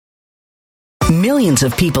Millions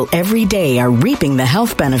of people every day are reaping the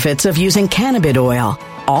health benefits of using cannabis oil,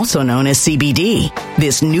 also known as CBD.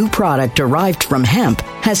 This new product derived from hemp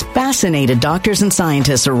has fascinated doctors and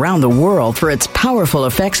scientists around the world for its powerful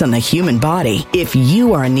effects on the human body. If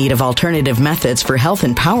you are in need of alternative methods for health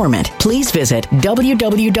empowerment, please visit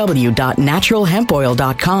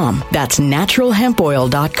www.naturalhempoil.com. That's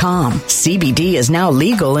naturalhempoil.com. CBD is now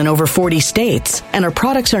legal in over 40 states, and our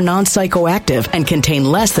products are non-psychoactive and contain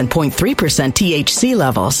less than 0.3% THC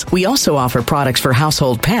levels. We also offer products for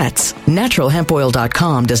household pets.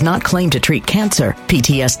 Naturalhempoil.com does not claim to treat cancer,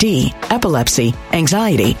 PTSD, epilepsy,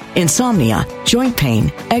 anxiety, insomnia, joint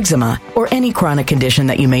pain, eczema, or any chronic condition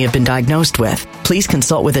that you may have been diagnosed with. Please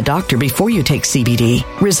consult with a doctor before you take CBD.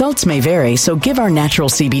 Results may vary, so give our natural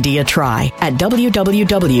CBD a try at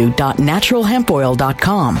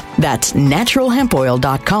www.naturalhempoil.com. That's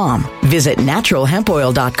naturalhempoil.com. Visit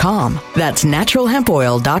naturalhempoil.com. That's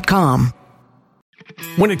naturalhempoil.com.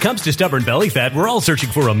 When it comes to stubborn belly fat, we're all searching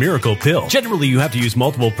for a miracle pill. Generally, you have to use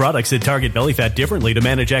multiple products that target belly fat differently to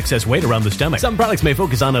manage excess weight around the stomach. Some products may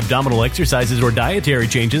focus on abdominal exercises or dietary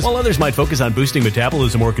changes, while others might focus on boosting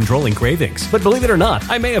metabolism or controlling cravings. But believe it or not,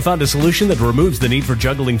 I may have found a solution that removes the need for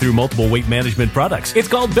juggling through multiple weight management products. It's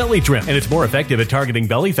called Belly Trim, and it's more effective at targeting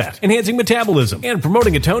belly fat, enhancing metabolism, and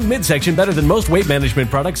promoting a toned midsection better than most weight management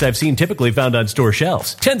products I've seen typically found on store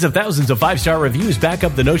shelves. Tens of thousands of 5-star reviews back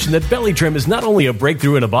up the notion that Belly Trim is not only a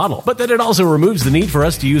breakthrough in a bottle, but that it also removes the need for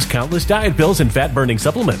us to use countless diet pills and fat-burning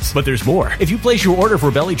supplements. But there's more. If you place your order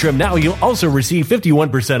for Belly Trim now, you'll also receive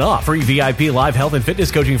 51% off, free VIP live health and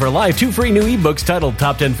fitness coaching for life, 2 free new ebooks titled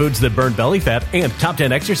Top 10 Foods That Burn Belly Fat and Top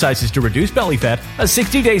 10 Exercises to Reduce Belly Fat, a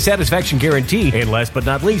 60-day satisfaction guarantee, and last but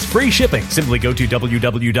not least, free shipping. Simply go to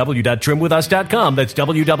www.trimwithus.com. That's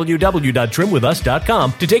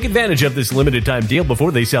www.trimwithus.com to take advantage of this limited time deal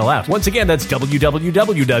before they sell out. Once again, that's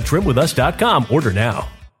www.trimwithus.com. Order now.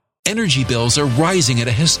 Energy bills are rising at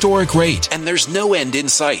a historic rate, and there's no end in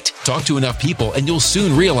sight. Talk to enough people, and you'll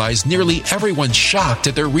soon realize nearly everyone's shocked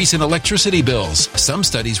at their recent electricity bills. Some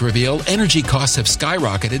studies reveal energy costs have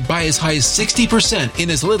skyrocketed by as high as 60%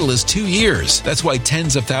 in as little as 2 years. That's why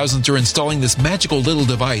tens of thousands are installing this magical little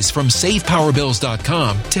device from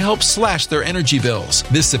SavePowerBills.com to help slash their energy bills.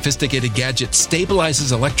 This sophisticated gadget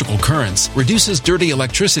stabilizes electrical currents, reduces dirty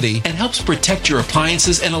electricity, and helps protect your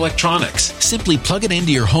appliances and electronics. Simply plug it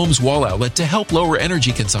into your home's wall outlet to help lower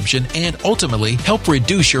energy consumption and ultimately help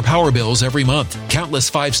reduce your power bills every month.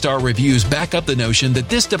 Countless 5-star reviews back up the notion that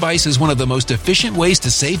this device is one of the most efficient ways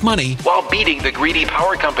to save money while beating the greedy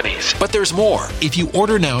power companies. But there's more. If you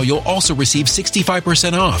order now, you'll also receive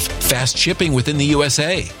 65% off, fast shipping within the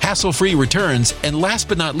USA, hassle-free returns, and last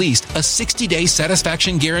but not least, a 60-day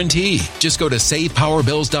satisfaction guarantee. Just go to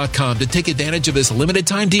SavePowerBills.com to take advantage of this limited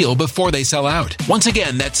time deal before they sell out. Once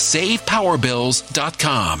again, that's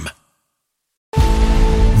SavePowerBills.com.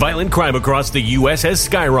 Violent crime across the U.S. has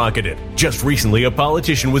skyrocketed. Just recently, a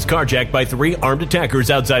politician was carjacked by 3 armed attackers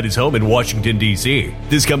outside his home in Washington, D.C.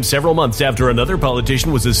 This comes several months after another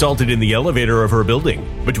politician was assaulted in the elevator of her building.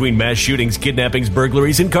 Between mass shootings, kidnappings,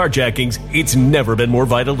 burglaries, and carjackings, it's never been more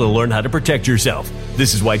vital to learn how to protect yourself.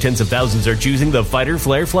 This is why tens of thousands are choosing the Fighter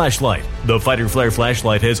Flare flashlight. The Fighter Flare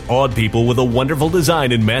flashlight has awed people with a wonderful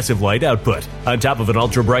design and massive light output. On top of an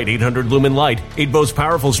ultra-bright 800-lumen light, it boasts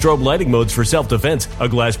powerful strobe lighting modes for self-defense, a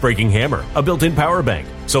glass-breaking hammer, a built-in power bank,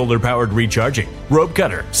 solar-powered recharging, rope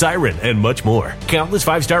cutter, siren, and much more. Countless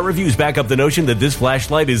 5-star reviews back up the notion that this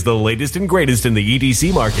flashlight is the latest and greatest in the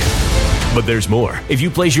EDC market. But there's more. If you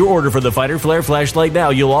place your order for the Fighter Flare flashlight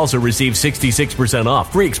now, you'll also receive 66%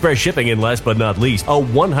 off, free express shipping, and last but not least, a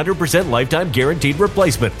 100% lifetime guaranteed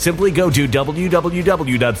replacement. Simply go to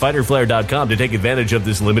www.fighterflare.com to take advantage of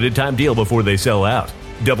this limited time deal before they sell out.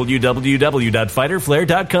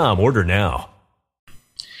 www.fighterflare.com. Order now.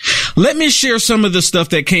 Let me share some of the stuff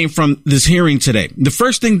that came from this hearing today. The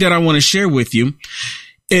first thing that I want to share with you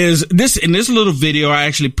is this. In this little video, I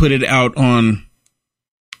actually put it on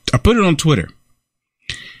Twitter.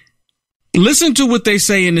 Listen to what they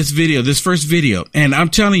say in this video, this first video. And I'm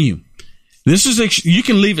telling you, this is, you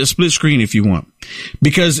can leave it split screen if you want,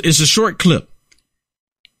 because it's a short clip.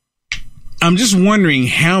 I'm just wondering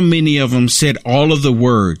how many of them said all of the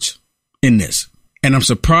words in this. And I'm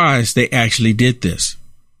surprised they actually did this.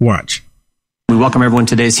 Watch. We welcome everyone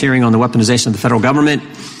to today's hearing on the weaponization of the federal government.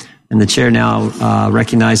 And the chair now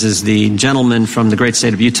recognizes the gentleman from the great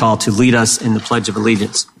state of Utah to lead us in the Pledge of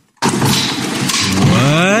Allegiance.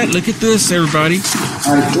 What? Look at this, everybody.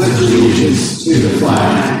 I pledge allegiance to the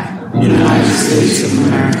flag of the United States of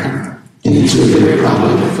America and to the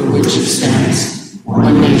republic for which it stands,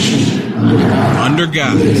 one nation, under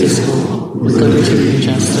God, indivisible, with liberty and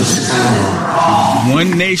justice for all.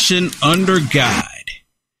 one nation under God.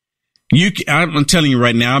 I'm telling you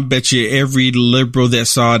right now, I bet you every liberal that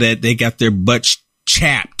saw that, they got their butts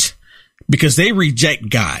chapped because they reject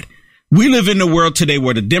God. We live in a world today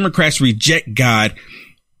where the Democrats reject God.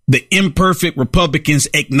 The imperfect Republicans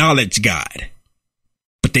acknowledge God,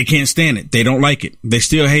 but they can't stand it. They don't like it. They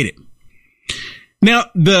still hate it. Now,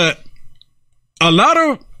 a lot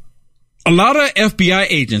of FBI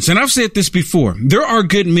agents, and I've said this before, there are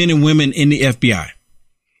good men and women in the FBI.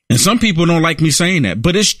 And some people don't like me saying that,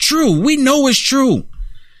 but it's true. We know it's true.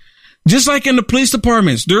 Just like in the police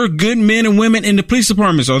departments, there are good men and women in the police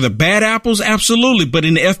departments. Are there bad apples? Absolutely. But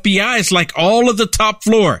in the FBI, it's like all of the top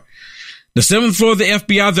floor, the 7th floor of the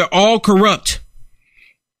FBI, they're all corrupt.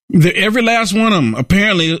 Every last one of them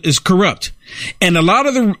apparently is corrupt. And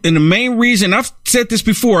the main reason, I've said this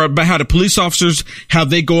before about how the police officers, how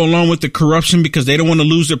they go along with the corruption because they don't want to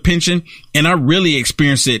lose their pension. And I really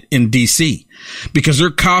experienced it in DC because there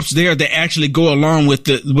are cops there that actually go along with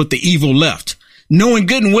the evil left, knowing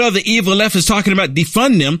good and well the evil left is talking about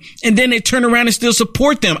defund them. And then they turn around and still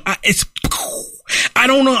support them. I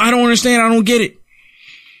don't know. I don't understand. I don't get it.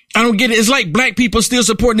 It's like black people still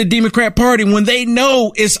supporting the Democrat Party when they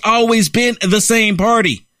know it's always been the same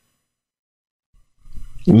party.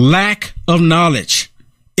 Lack of knowledge,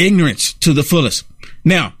 ignorance to the fullest.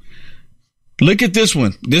 Now, look at this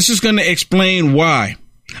one. This is going to explain why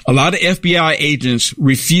a lot of FBI agents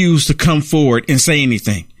refuse to come forward and say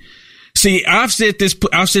anything. See, I've said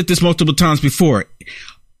this multiple times before.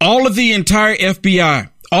 All of the entire FBI,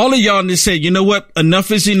 all of y'all just said, you know what?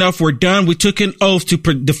 Enough is enough. We're done. We took an oath to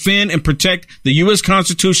defend and protect the U.S.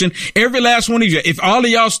 Constitution. Every last one of you, if all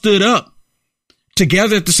of y'all stood up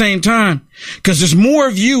together at the same time, because there's more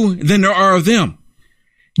of you than there are of them,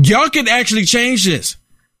 y'all could actually change this.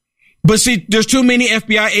 But see, there's too many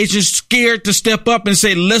FBI agents scared to step up and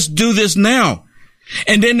say, let's do this now.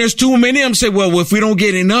 And then there's too many of them say, well, if we don't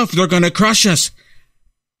get enough, they're going to crush us.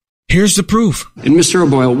 Here's the proof. And Mr.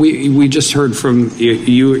 O'Boyle, we just heard from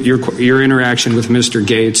your interaction with Mr.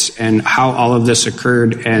 Gates and how all of this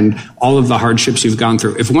occurred and all of the hardships you've gone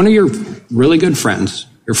through. If one of your really good friends,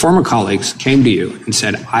 your former colleagues, came to you and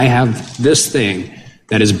said, I have this thing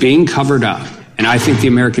that is being covered up, and I think the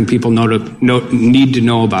American people need to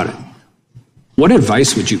know about it, what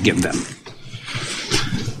advice would you give them?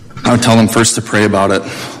 I would tell them first to pray about it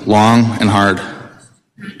long and hard.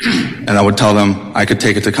 And I would tell them I could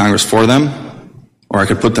take it to Congress for them, or I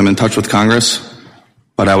could put them in touch with Congress,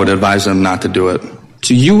 but I would advise them not to do it.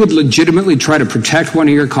 So you would legitimately try to protect one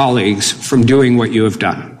of your colleagues from doing what you have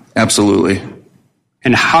done? Absolutely.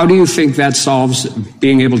 And how do you think that solves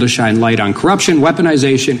being able to shine light on corruption,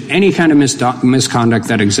 weaponization, any kind of misconduct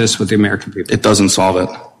that exists with the American people? It doesn't solve it.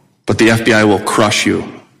 But the FBI will crush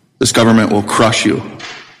you. This government will crush you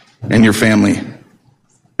and your family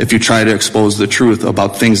if you try to expose the truth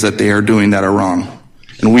about things that they are doing that are wrong.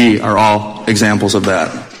 And we are all examples of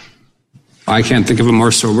that. I can't think of a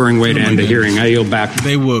more sobering way to end a hearing. I yield back.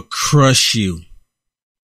 They will crush you.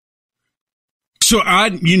 So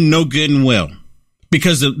you know good and well,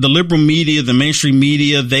 because the liberal media, the mainstream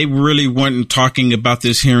media, they really weren't talking about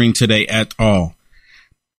this hearing today at all.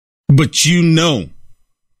 But you know,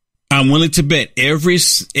 I'm willing to bet every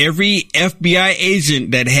FBI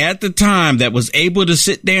agent that had the time, that was able to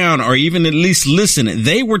sit down or even at least listen,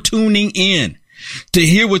 they were tuning in to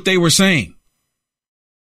hear what they were saying.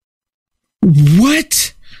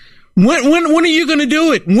 What? When are you going to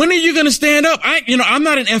do it? When are you going to stand up? I'm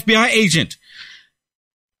not an FBI agent.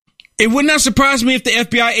 It would not surprise me if the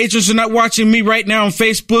FBI agents are not watching me right now on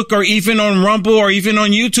Facebook or even on Rumble or even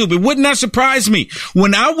on YouTube. It would not surprise me.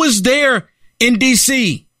 When I was there in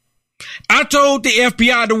DC, I told the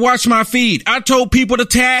FBI to watch my feed. I told people to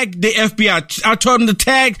tag the FBI. I told them to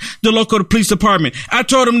tag the local police department. I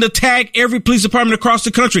told them to tag every police department across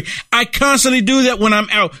the country. I constantly do that when I'm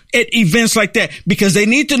out at events like that, because they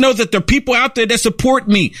need to know that there are people out there that support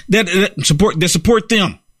me, that support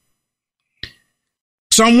them.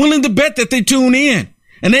 So I'm willing to bet that they tune in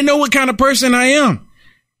and they know what kind of person I am,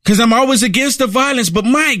 because I'm always against the violence. But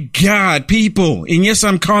my God, people, and yes,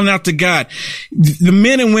 I'm calling out to God, the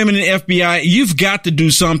men and women in the FBI, you've got to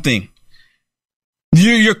do something.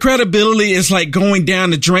 Your credibility is like going down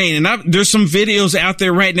the drain. And there's some videos out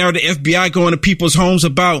there right now, the FBI going to people's homes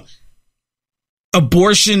about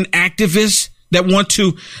abortion activists that want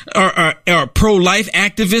to, are pro-life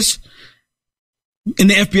activists,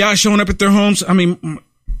 and the FBI showing up at their homes. I mean,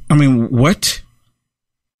 what?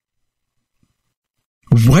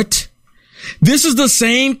 What? This is the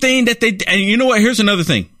same thing that and you know what? Here's another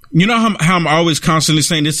thing. You know how I'm always constantly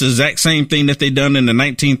saying this is the exact same thing that they done in the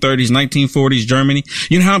 1930s, 1940s Germany?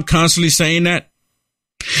 You know how I'm constantly saying that?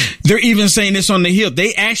 They're even saying this on the Hill.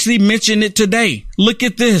 They actually mentioned it today. Look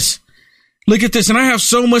at this. Look at this. And I have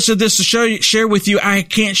so much of this to share with you. I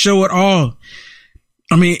can't show it all.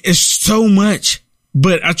 I mean, it's so much,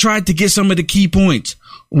 but I tried to get some of the key points.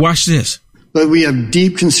 Watch this. But we have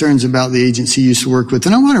deep concerns about the agency you used to work with.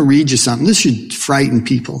 And I want to read you something. This should frighten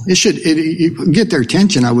people. It should get their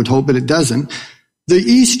attention, I would hope, but it doesn't. The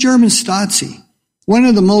East German Stasi, one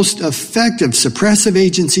of the most effective suppressive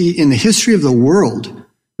agency in the history of the world.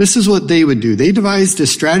 This is what they would do. They devised a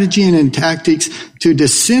strategy and tactics to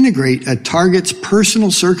disintegrate a target's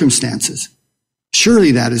personal circumstances.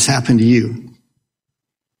 Surely that has happened to you.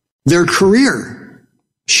 Their career.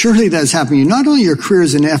 Surely that has happened to you. Not only your career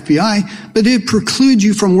as an FBI, but it precludes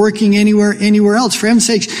you from working anywhere else. For heaven's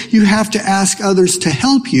sakes, you have to ask others to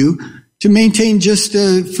help you to maintain just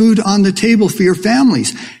food on the table for your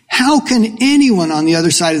families. How can anyone on the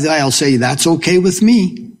other side of the aisle say that's okay with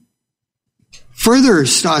me? Further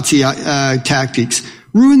Stasi tactics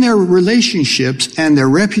ruin their relationships and their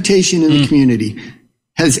reputation in the community.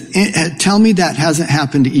 Tell me that hasn't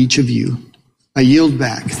happened to each of you. I yield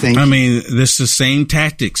back. Thank you. I mean, this is the same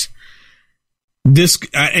tactics.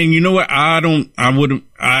 And you know what?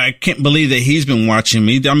 I can't believe that he's been watching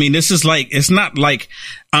me. I mean, this is like, it's not like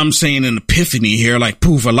I'm saying an epiphany here, like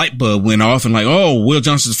poof, a light bulb went off and like, oh, Will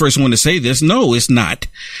Johnson's the first one to say this. No, it's not.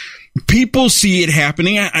 People see it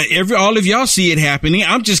happening. All of y'all see it happening.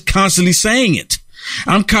 I'm just constantly saying it.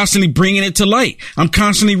 I'm constantly bringing it to light. I'm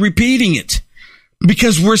constantly repeating it.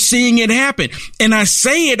 Because we're seeing it happen. And I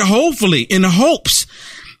say it hopefully in the hopes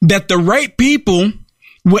that the right people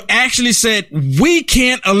will actually say, we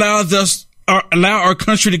can't allow our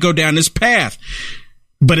country to go down this path.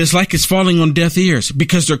 But it's like it's falling on deaf ears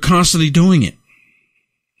because they're constantly doing it.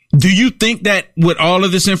 Do you think that with all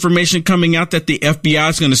of this information coming out that the FBI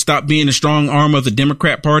is going to stop being a strong arm of the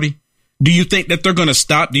Democrat Party? Do you think that they're going to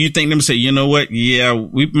stop? Do you think them say, you know what? Yeah,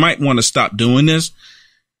 we might want to stop doing this.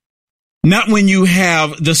 Not when you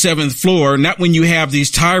have the seventh floor, not when you have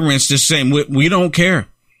these tyrants just saying, we don't care.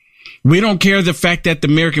 We don't care the fact that the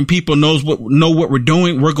American people know what we're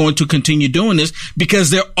doing. We're going to continue doing this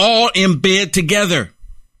because they're all in bed together.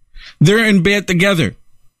 They're in bed together.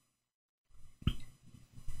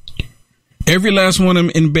 Every last one of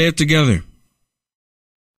them in bed together.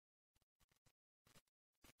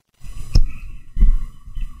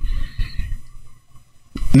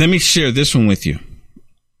 Let me share this one with you.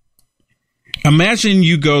 Imagine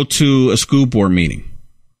you go to a school board meeting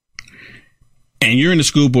and you're in the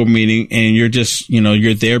school board meeting and you're just,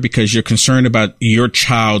 you're there because you're concerned about your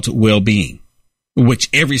child's well-being, which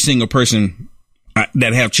every single person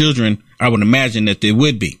that have children, I would imagine that they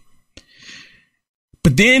would be.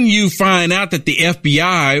 But then you find out that the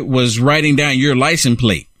FBI was writing down your license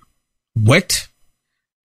plate. What?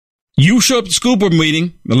 You show up at the school board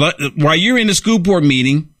meeting while you're in the school board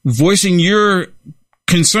meeting, voicing your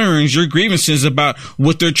concerns, your grievances about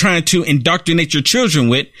what they're trying to indoctrinate your children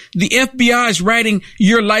with. The FBI is writing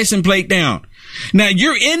your license plate down. Now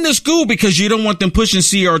you're in the school because you don't want them pushing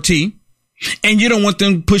CRT and you don't want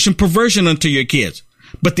them pushing perversion onto your kids.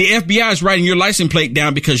 But the FBI is writing your license plate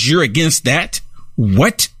down because you're against that.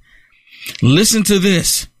 What? Listen to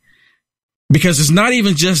this, because it's not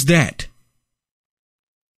even just that.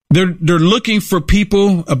 They're looking for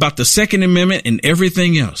people about the Second Amendment and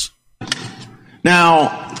everything else.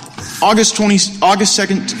 Now, August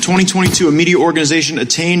 2nd, 2022, a media organization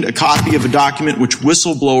obtained a copy of a document which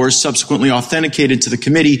whistleblowers subsequently authenticated to the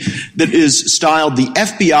committee that is styled the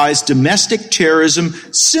FBI's Domestic Terrorism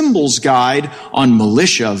Symbols Guide on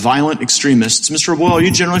Militia Violent Extremists. Mr. Boyle, are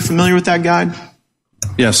you generally familiar with that guide?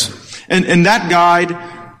 Yes. And that guide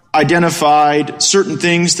identified certain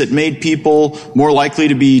things that made people more likely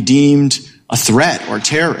to be deemed a threat or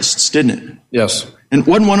terrorists, didn't it? Yes. And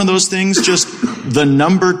wasn't one of those things just the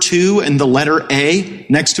number 2 and the letter A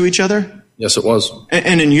next to each other? Yes, it was.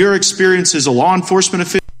 And in your experience as a law enforcement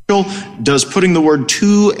official, does putting the word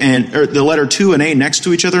 2 or the letter 2 and A next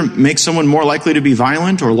to each other make someone more likely to be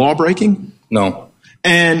violent or law breaking? No.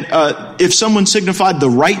 And if someone signified the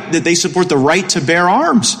right that they support the right to bear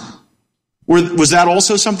arms, was that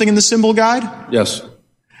also something in the symbol guide? Yes.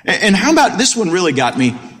 And how about this one? Really got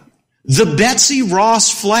me. The Betsy Ross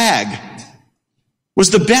flag. Was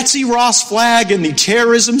the Betsy Ross flag in the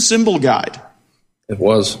terrorism symbol guide? It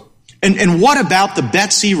was. And what about the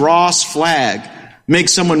Betsy Ross flag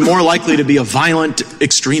makes someone more likely to be a violent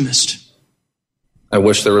extremist? I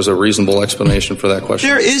wish there was a reasonable explanation for that question.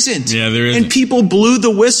 There isn't. Yeah, there isn't. And people blew the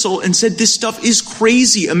whistle and said this stuff is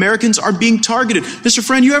crazy. Americans are being targeted. Mr.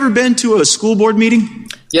 Friend, you ever been to a school board meeting?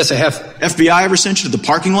 Yes, I have. FBI ever sent you to the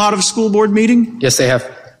parking lot of a school board meeting? Yes, I have.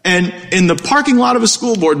 And in the parking lot of a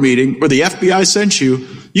school board meeting where the FBI sent you,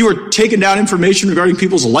 you were taking down information regarding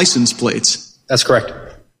people's license plates. That's correct.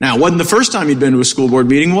 Now, it wasn't the first time you'd been to a school board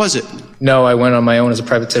meeting, was it? No, I went on my own as a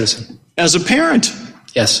private citizen. As a parent?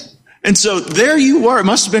 Yes. And so there you were. It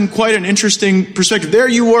must have been quite an interesting perspective. There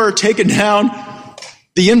you were taking down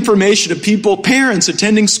the information of people, parents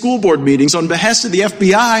attending school board meetings on behest of the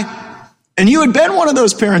FBI. And you had been one of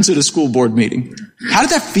those parents at a school board meeting. How did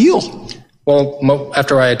that feel? Well,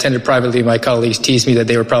 after I attended privately, my colleagues teased me that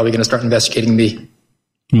they were probably going to start investigating me.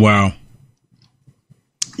 Wow.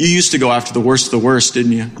 You used to go after the worst of the worst,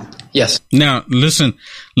 didn't you? Yes. Now, listen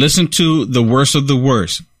to the worst of the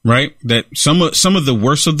worst, right? That some of the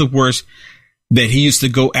worst of the worst that he used to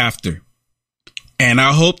go after. And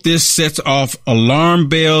I hope this sets off alarm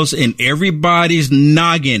bells in everybody's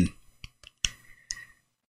noggin.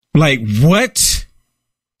 Like, what?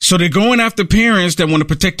 So they're going after parents that want to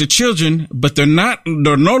protect their children, but they're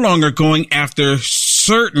no longer going after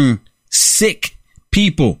certain sick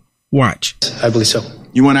people. Watch. I believe so.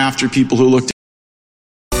 You went after people who looked.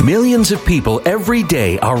 Millions of people every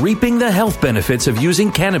day are reaping the health benefits of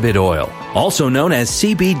using cannabis oil, also known as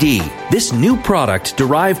CBD. This new product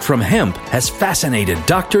derived from hemp has fascinated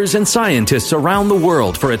doctors and scientists around the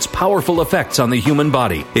world for its powerful effects on the human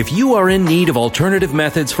body. If you are in need of alternative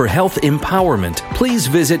methods for health empowerment, please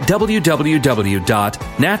visit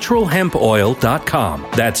www.naturalhempoil.com.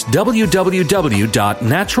 That's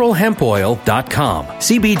www.naturalhempoil.com.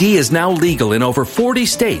 CBD is now legal in over 40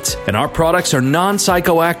 states, and our products are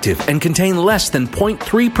non-psychoactive and contain less than 0.3%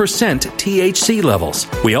 THC levels.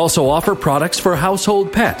 We also offer products for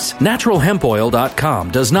household pets.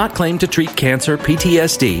 NaturalHempOil.com does not claim to treat cancer,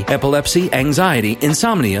 PTSD, epilepsy, anxiety,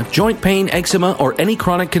 insomnia, joint pain, eczema, or any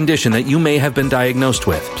chronic condition that you may have been diagnosed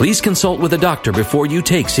with. Please consult with a doctor before you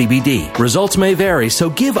take CBD. Results may vary, so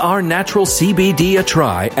give our natural CBD a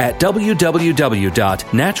try at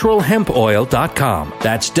www.naturalhempoil.com.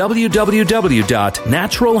 That's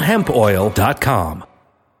www.naturalhempoil.com.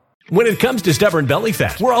 When it comes to stubborn belly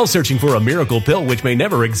fat, we're all searching for a miracle pill which may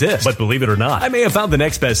never exist. But believe it or not, I may have found the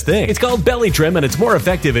next best thing. It's called Belly Trim, and it's more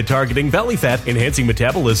effective at targeting belly fat, enhancing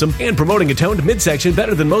metabolism, and promoting a toned midsection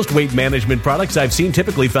better than most weight management products I've seen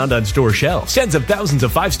typically found on store shelves. Tens of thousands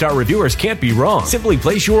of 5-star reviewers can't be wrong. Simply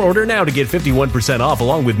place your order now to get 51% off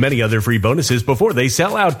along with many other free bonuses before they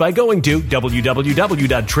sell out by going to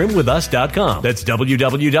www.trimwithus.com. That's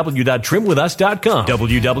www.trimwithus.com.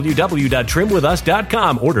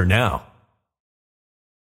 www.trimwithus.com. Order now.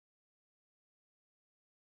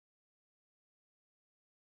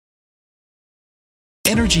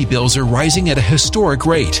 Energy bills are rising at a historic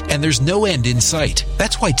rate, and there's no end in sight.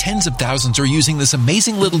 That's why tens of thousands are using this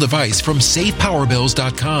amazing little device from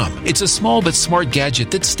SavePowerBills.com. It's a small but smart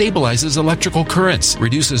gadget that stabilizes electrical currents,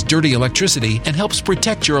 reduces dirty electricity, and helps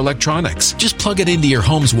protect your electronics. Just plug it into your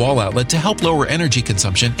home's wall outlet to help lower energy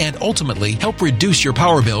consumption and ultimately help reduce your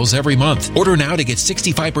power bills every month. Order now to get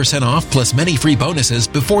 65% off plus many free bonuses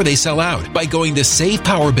before they sell out by going to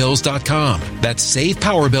SavePowerBills.com. That's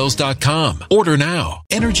SavePowerBills.com. Order now.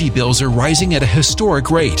 Energy bills are rising at a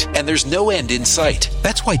historic rate, and there's no end in sight.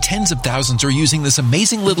 That's why tens of thousands are using this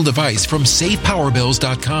amazing little device from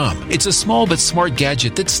SavePowerBills.com. It's a small but smart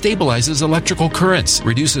gadget that stabilizes electrical currents,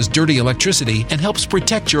 reduces dirty electricity, and helps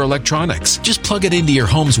protect your electronics. Just plug it into your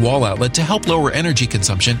home's wall outlet to help lower energy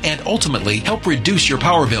consumption and ultimately help reduce your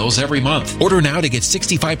power bills every month. Order now to get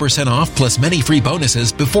 65% off plus many free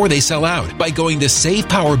bonuses before they sell out by going to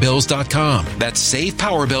SavePowerBills.com. That's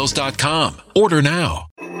SavePowerBills.com. Order now.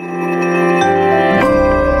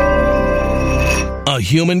 A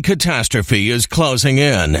human catastrophe is closing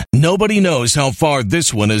in. Nobody knows how far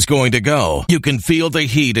this one is going to go. You can feel the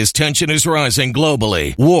heat as tension is rising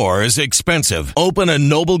globally. War is expensive. Open a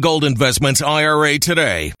Noble Gold Investments IRA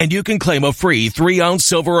today, and you can claim a free 3-ounce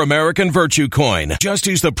silver American Virtue coin. Just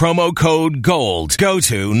use the promo code GOLD. Go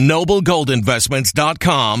to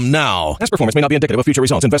noblegoldinvestments.com now. Past performance may not be indicative of future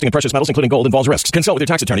results. Investing in precious metals, including gold, involves risks. Consult with your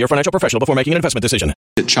tax attorney or financial professional before making an investment decision.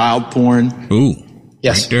 Child porn. Ooh.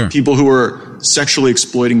 Yes. Right, people who were sexually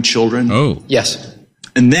exploiting children. Oh. Yes.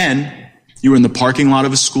 And then you were in the parking lot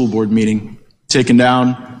of a school board meeting, taking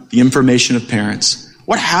down the information of parents.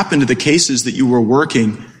 What happened to the cases that you were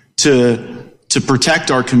working to protect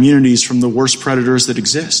our communities from the worst predators that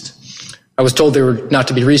exist? I was told they were not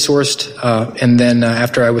to be resourced, and then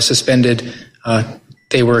after I was suspended,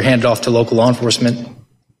 they were handed off to local law enforcement.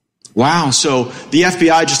 Wow. So the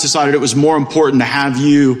FBI just decided it was more important to have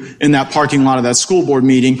you in that parking lot of that school board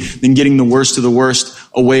meeting than getting the worst of the worst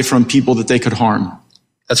away from people that they could harm.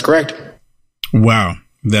 That's correct. Wow.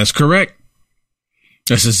 That's correct.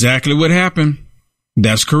 That's exactly what happened.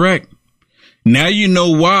 That's correct. Now you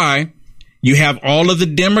know why you have all of the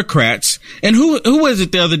Democrats. And who was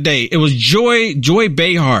it the other day? It was Joy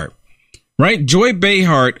Behar, right? Joy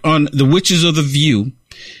Behar on the Witches of the View.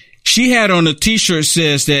 She had on a T-shirt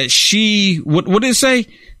says that she, what did it say?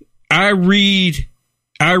 I read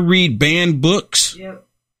banned books. Yep.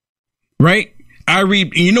 Right?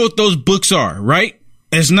 You know what those books are, right?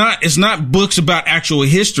 It's not books about actual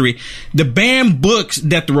history. The banned books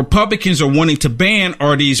that the Republicans are wanting to ban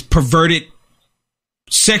are these perverted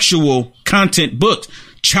sexual content books,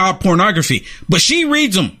 child pornography. But she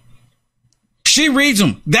reads them.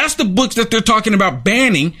 That's the books that they're talking about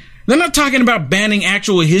banning. They're not talking about banning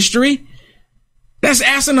actual history. That's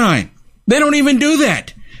asinine. They don't even do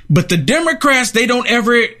that. But the Democrats, they don't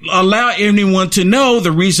ever allow anyone to know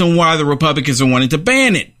the reason why the Republicans are wanting to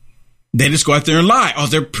ban it. They just go out there and lie. Oh,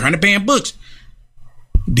 they're trying to ban books.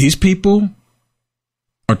 These people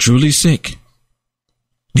are truly sick.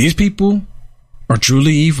 These people are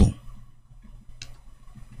truly evil.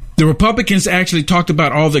 The Republicans actually talked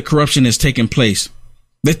about all the corruption that's taken place.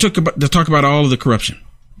 They talk about all of the corruption.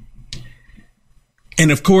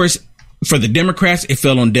 And of course, for the Democrats, it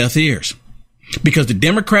fell on deaf ears. Because the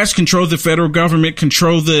Democrats control the federal government,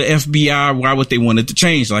 control the FBI. Why would they want it to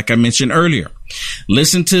change? Like I mentioned earlier.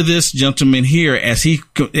 Listen to this gentleman here as he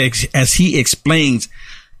explains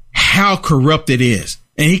how corrupt it is.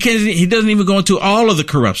 And he doesn't even go into all of the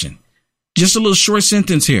corruption. Just a little short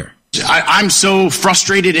sentence here. I'm so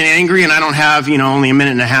frustrated and angry, and I don't have, only a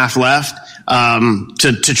minute and a half left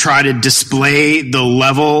to try to display the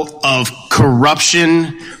level of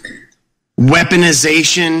corruption,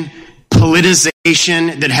 weaponization,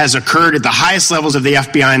 politicization that has occurred at the highest levels of the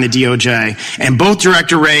FBI and the DOJ. And both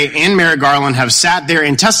Director Wray and Merrick Garland have sat there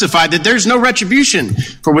and testified that there's no retribution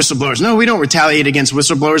for whistleblowers. No, we don't retaliate against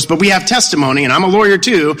whistleblowers, but we have testimony, and I'm a lawyer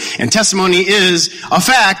too, and testimony is a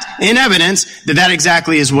fact in evidence that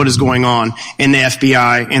exactly is what is going on in the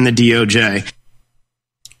FBI and the DOJ.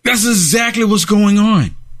 That's exactly what's going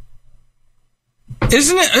on.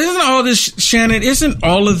 Isn't all this, Shannon, isn't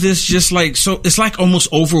all of this just like, so it's like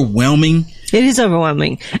almost overwhelming? It is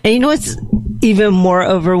overwhelming. And you know what's even more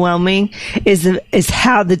overwhelming is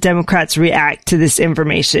how the Democrats react to this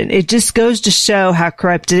information. It just goes to show how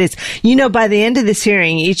corrupt it is. By the end of this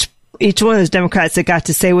hearing, each one of those Democrats that got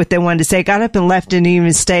to say what they wanted to say got up and left and didn't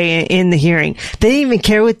even stay in the hearing. They didn't even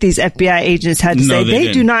care what these FBI agents had to say.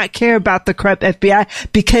 They do not care about the corrupt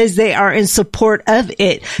FBI because they are in support of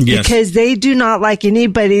it. Yes. Because they do not like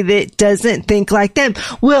anybody that doesn't think like them.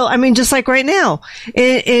 Well, just like right now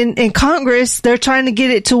in Congress, they're trying to get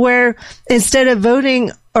it to where instead of voting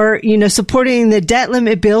or, supporting the debt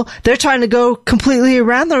limit bill, they're trying to go completely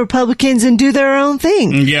around the Republicans and do their own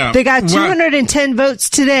thing. Yeah. They got 210 votes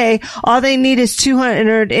today. All they need is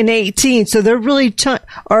 218. So they're really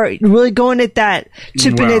going at that,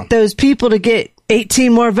 chipping at those people to get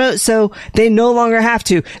 18 more votes, so they no longer have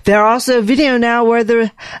to. There's also a video now where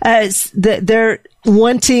they're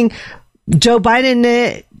wanting Joe Biden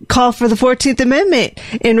to call for the 14th Amendment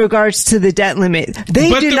in regards to the debt limit. But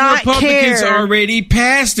the Republicans already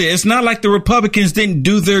passed it. It's not like the Republicans didn't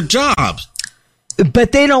do their jobs.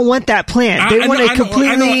 But they don't want that plan. They want to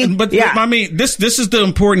completely. This is the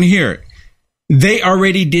important here. They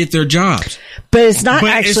already did their jobs. But it's not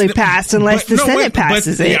passed unless the Senate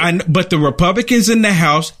passes it. But the Republicans in the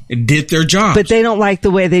House did their jobs. But they don't like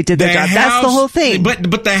the way they did their job. That's the whole thing.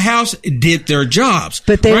 But the House did their jobs.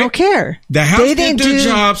 But they don't care. The House did their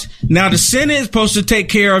jobs. Now the Senate is supposed to take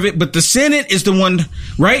care of it, but the Senate is the one,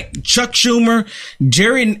 right? Chuck Schumer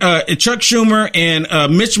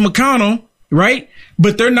and Mitch McConnell, right?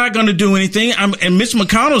 But they're not going to do anything. And Mitch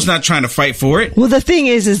McConnell's not trying to fight for it. Well, the thing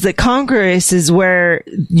is that Congress is where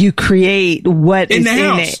you create what is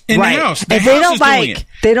in it. In the House. If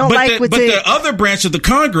they don't like the other branch of the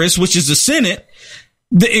Congress, which is the Senate,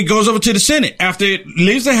 it goes over to the Senate. After it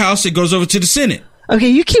leaves the House, it goes over to the Senate. Okay,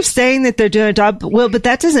 you keep saying that they're doing a job, but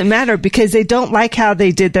that doesn't matter because they don't like how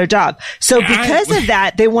they did their job. So because of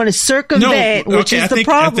that, they want to circumvent, which is the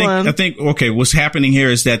problem. I think, what's happening here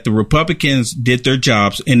is that the Republicans did their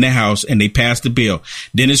jobs in the House and they passed the bill.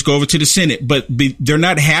 Then it's go over to the Senate, but they're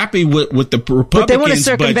not happy with the Republicans' but they want to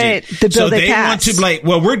circumvent budget. the bill so they passed. Want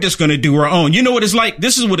to we're just going to do our own. You know what it's like?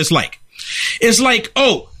 This is what it's like. It's like,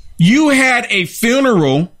 you had a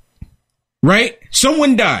funeral, right?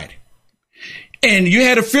 Someone died. And you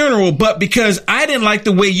had a funeral, but because I didn't like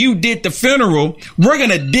the way you did the funeral, we're going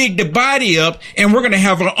to dig the body up and we're going to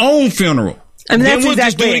have our own funeral. That's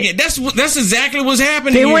exactly it. That's exactly what's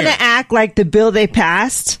happening. They want to act like the bill they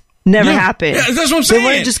passed never happened. Yeah, that's what I'm saying. They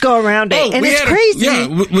want to just go around it. And it's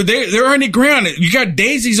crazy. They're already grounded. You got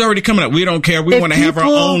daisies already coming up. We don't care. We want to have our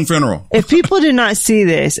own funeral. If people do not see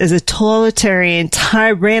this as a totalitarian,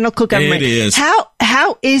 tyrannical government, it is.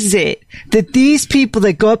 How is it that these people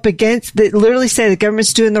that go up against, that literally say the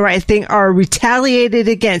government's doing the right thing, are retaliated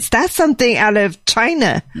against? That's something out of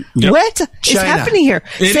China. Yep. What is happening here?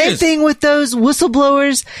 Same thing with those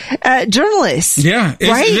whistleblowers, journalists. Yeah.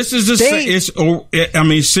 Right?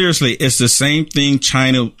 Seriously, it's the same thing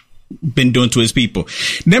China been doing to his people.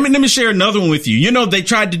 Let me share another one with you. You know, they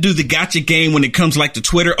tried to do the gotcha game when it comes like to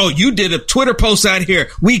Twitter. Oh, you did a Twitter post out here.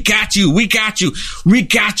 We got you. We got you. We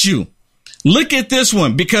got you. Look at this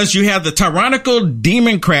one, because you have the tyrannical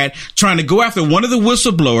Democrat trying to go after one of the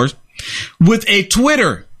whistleblowers with a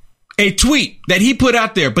tweet that he put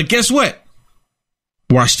out there. But guess what?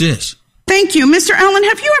 Watch this. Thank you. Mr. Allen,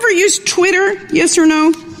 have you ever used Twitter? Yes or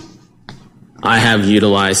no? I have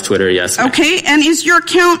utilized Twitter, yes. Okay, and is your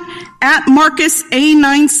account at Marcus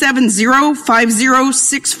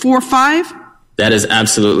A97050645? That is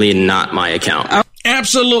absolutely not my account.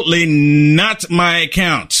 Absolutely not my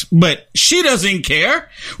account. But she doesn't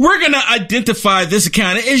care. We're going to identify this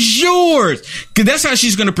account as yours. Because that's how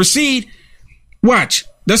she's going to proceed. Watch.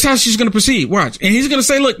 That's how she's going to proceed. Watch. And he's going to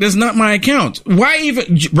say, look, that's not my account. Why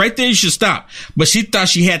even? Right there, you should stop. But she thought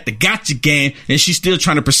she had the gotcha game, and she's still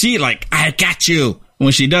trying to proceed like, I got you,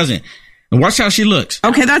 when she doesn't. And watch how she looks.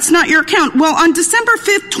 Okay, that's not your account. Well, on December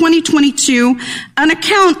 5th, 2022, an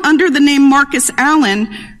account under the name Marcus Allen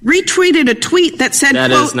retweeted a tweet that said,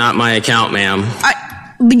 That is not my account, ma'am.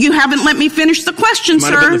 You haven't let me finish the question,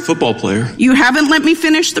 sir. Might have been a football player. You haven't let me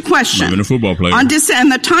finish the question. Might have been a football player. And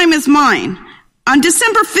the time is mine. On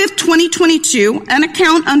December 5th, 2022, an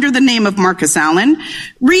account under the name of Marcus Allen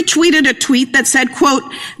retweeted a tweet that said, quote,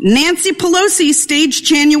 Nancy Pelosi staged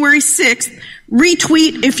January 6th,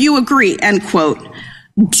 retweet if you agree, end quote.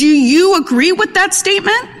 Do you agree with that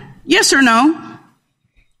statement? Yes or no?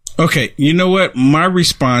 Okay, you know what? My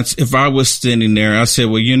response, if I was standing there, I said,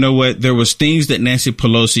 well, you know what? There was things that Nancy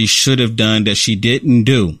Pelosi should have done that she didn't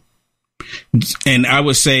do. And I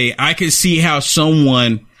would say, I could see how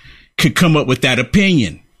someone could come up with that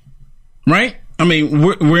opinion, right? I mean,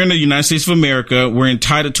 we're in the United States of America. We're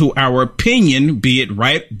entitled to our opinion, be it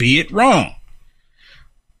right, be it wrong.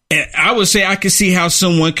 And I would say I could see how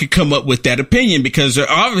someone could come up with that opinion, because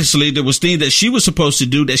obviously there was things that she was supposed to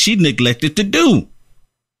do that she neglected to do.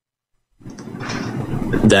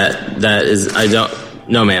 That is, I don't,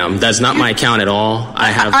 no, ma'am. That's not my account at all.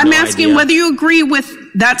 I'm asking whether you agree with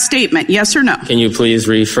that statement, yes or no? Can you please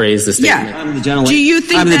rephrase the statement? Yeah. Do you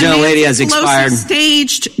think that Nancy Pelosi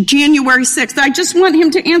staged January 6th? I just want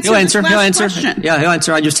him to answer He'll answer. question. Yeah, he'll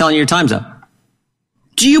answer. I'm just telling you your time's up.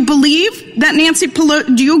 Do you believe that Nancy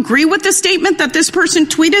Pelosi, do you agree with the statement that this person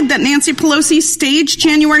tweeted that Nancy Pelosi staged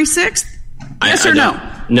January 6th? Yes or no?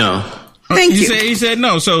 No. Thank you. He said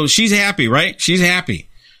no. So she's happy, right? She's happy.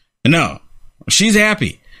 No, she's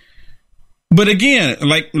happy. But again,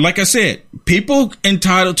 like I said, people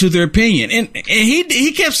entitled to their opinion. And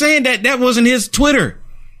he kept saying that wasn't his Twitter.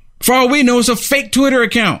 For all we know, it's a fake Twitter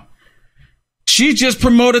account. She just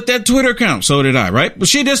promoted that Twitter account. So did I, right? But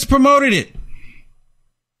she just promoted it.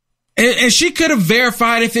 And she could have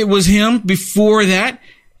verified if it was him before that.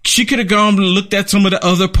 She could have gone and looked at some of the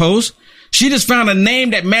other posts. She just found a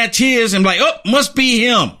name that matched his and like, oh, must be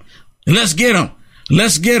him. Let's get him.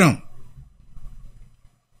 Let's get him.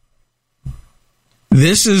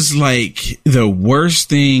 This is like the worst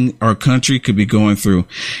thing our country could be going through.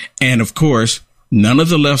 And of course, none of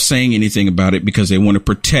the left saying anything about it because they want to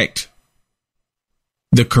protect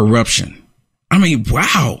the corruption. I mean,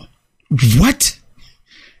 wow. What?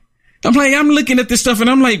 I'm looking at this stuff and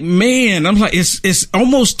I'm like, man, it's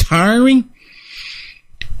almost tiring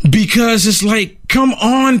because it's like, come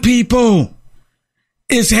on, people.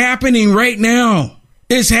 It's happening right now.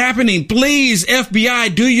 It's happening. Please,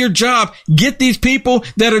 FBI, do your job. Get these people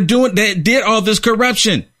that did all this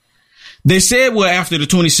corruption. They said, well, after the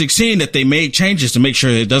 2016 that they made changes to make sure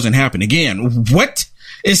it doesn't happen again. What?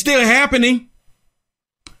 It's still happening.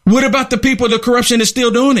 What about the people, the corruption is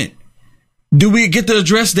still doing it? Do we get to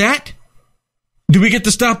address that? Do we get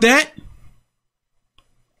to stop that?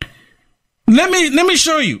 Let me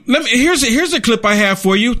show you. Here's a clip I have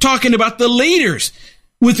for you talking about the leaders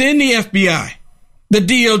within the FBI. The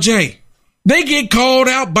DOJ, they get called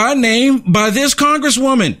out by name by this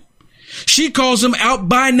congresswoman. She calls them out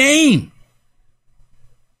by name.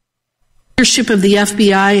 Leadership of the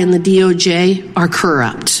FBI and the DOJ are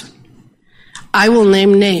corrupt. I will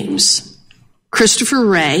name names. Christopher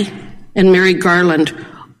Wray and Merrick Garland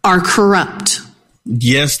are corrupt.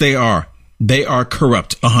 Yes, they are. They are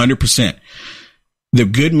corrupt, 100%. The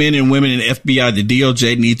good men and women in the FBI, the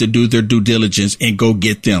DOJ need to do their due diligence and go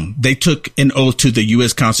get them. They took an oath to the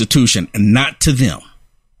U.S. Constitution, and not to them.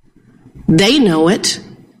 They know it.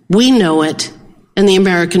 We know it. And the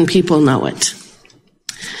American people know it.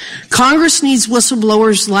 Congress needs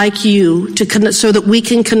whistleblowers like you so that we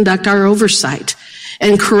can conduct our oversight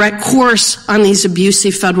and correct course on these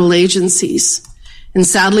abusive federal agencies. And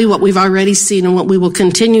sadly, what we've already seen and what we will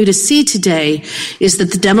continue to see today is that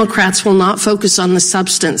the Democrats will not focus on the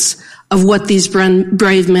substance of what these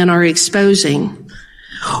brave men are exposing,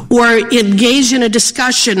 or engage in a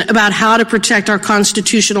discussion about how to protect our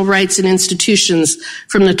constitutional rights and institutions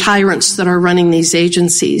from the tyrants that are running these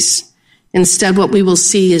agencies. Instead, what we will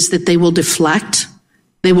see is that they will deflect.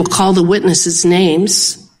 They will call the witnesses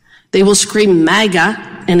names. They will scream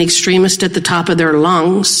MAGA and extremist at the top of their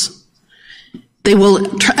lungs. They will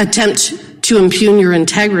attempt to impugn your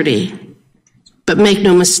integrity. But make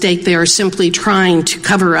no mistake, they are simply trying to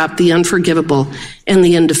cover up the unforgivable and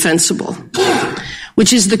the indefensible,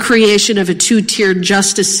 which is the creation of a two-tiered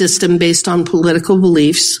justice system based on political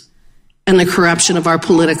beliefs and the corruption of our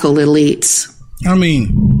political elites.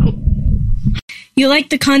 You like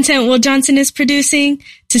the content Will Johnson is producing?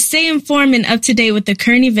 To stay informed and up to date with the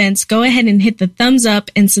current events, go ahead and hit the thumbs up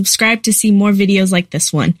and subscribe to see more videos like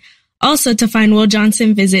this one. Also, to find Will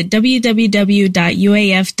Johnson, visit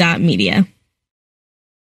www.uaf.media.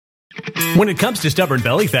 When it comes to stubborn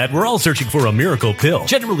belly fat, we're all searching for a miracle pill.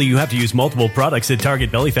 Generally, you have to use multiple products that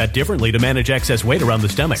target belly fat differently to manage excess weight around the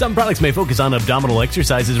stomach. Some products may focus on abdominal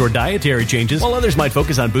exercises or dietary changes, while others might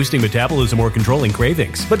focus on boosting metabolism or controlling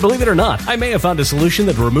cravings. But believe it or not, I may have found a solution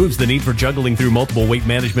that removes the need for juggling through multiple weight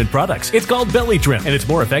management products. It's called Belly Trim, and it's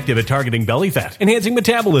more effective at targeting belly fat, enhancing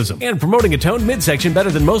metabolism, and promoting a toned midsection better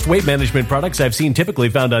than most weight management products I've seen typically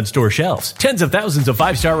found on store shelves. Tens of thousands of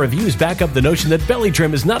 5-star reviews back up the notion that Belly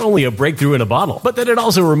Trim is not only a breakthrough in a bottle, but that it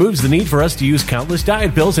also removes the need for us to use countless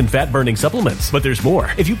diet pills and fat-burning supplements. But there's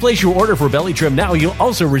more. If you place your order for Belly Trim now, you'll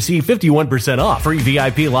also receive 51% off, free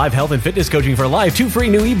VIP live health and fitness coaching for life, 2 free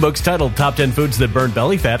new ebooks titled Top 10 Foods That Burn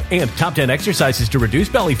Belly Fat and Top 10 Exercises to Reduce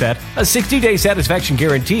Belly Fat, a 60-day satisfaction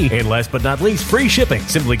guarantee, and last but not least, free shipping.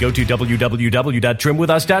 Simply go to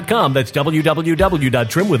www.trimwithus.com. That's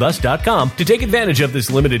www.trimwithus.com to take advantage of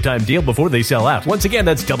this limited time deal before they sell out. Once again,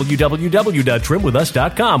 that's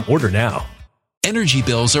www.trimwithus.com. Order now. Energy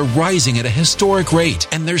bills are rising at a historic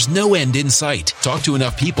rate, and there's no end in sight. Talk to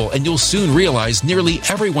enough people, and you'll soon realize nearly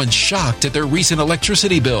everyone's shocked at their recent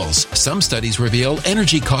electricity bills. Some studies reveal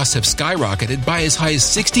energy costs have skyrocketed by as high as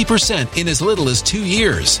 60% in as little as 2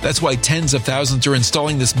 years. That's why tens of thousands are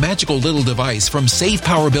installing this magical little device from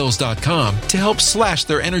SavePowerBills.com to help slash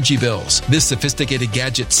their energy bills. This sophisticated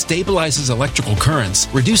gadget stabilizes electrical currents,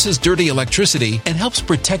 reduces dirty electricity, and helps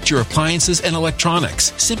protect your appliances and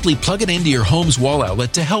electronics. Simply plug it into your home's wall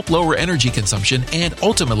outlet to help lower energy consumption and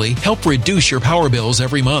ultimately help reduce your power bills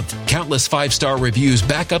every month. Countless 5-star reviews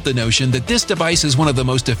back up the notion that this device is one of the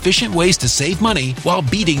most efficient ways to save money while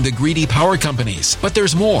beating the greedy power companies. But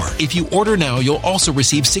there's more. If you order now, you'll also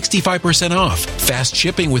receive 65% off, fast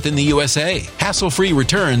shipping within the USA, hassle-free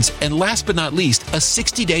returns, and last but not least, a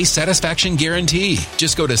 60-day satisfaction guarantee.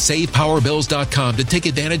 Just go to SavePowerBills.com to take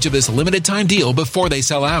advantage of this limited time deal before they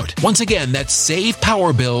sell out. Once again, that's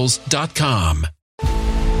SavePowerBills.com.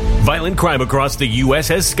 Violent crime across the U.S.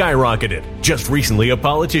 has skyrocketed. Just recently, a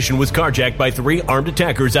politician was carjacked by 3 armed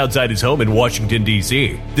attackers outside his home in Washington,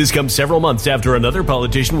 D.C. This comes several months after another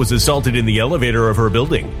politician was assaulted in the elevator of her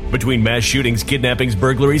building. Between mass shootings, kidnappings,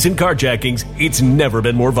 burglaries, and carjackings, it's never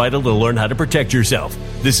been more vital to learn how to protect yourself.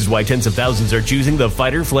 This is why tens of thousands are choosing the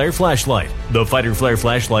Fighter Flare flashlight. The Fighter Flare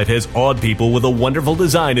flashlight has awed people with a wonderful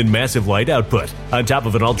design and massive light output. On top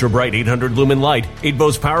of an ultra-bright 800-lumen light, it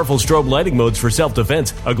boasts powerful strobe lighting modes for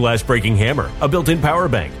self-defense, a glass-breaking hammer, a built-in power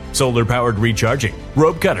bank, solar-powered recharging,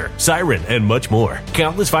 rope cutter, siren, and much more.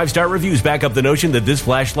 Countless 5-star reviews back up the notion that this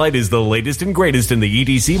flashlight is the latest and greatest in the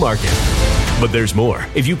EDC market. But there's more.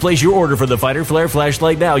 If you place your order for the Fighter Flare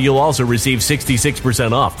flashlight now, you'll also receive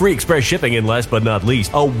 66% off, free express shipping, and last but not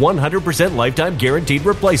least, a 100% lifetime guaranteed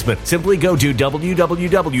replacement. Simply go to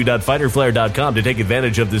www.fighterflare.com to take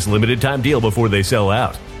advantage of this limited time deal before they sell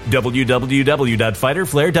out.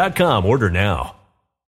 www.fighterflare.com. Order now.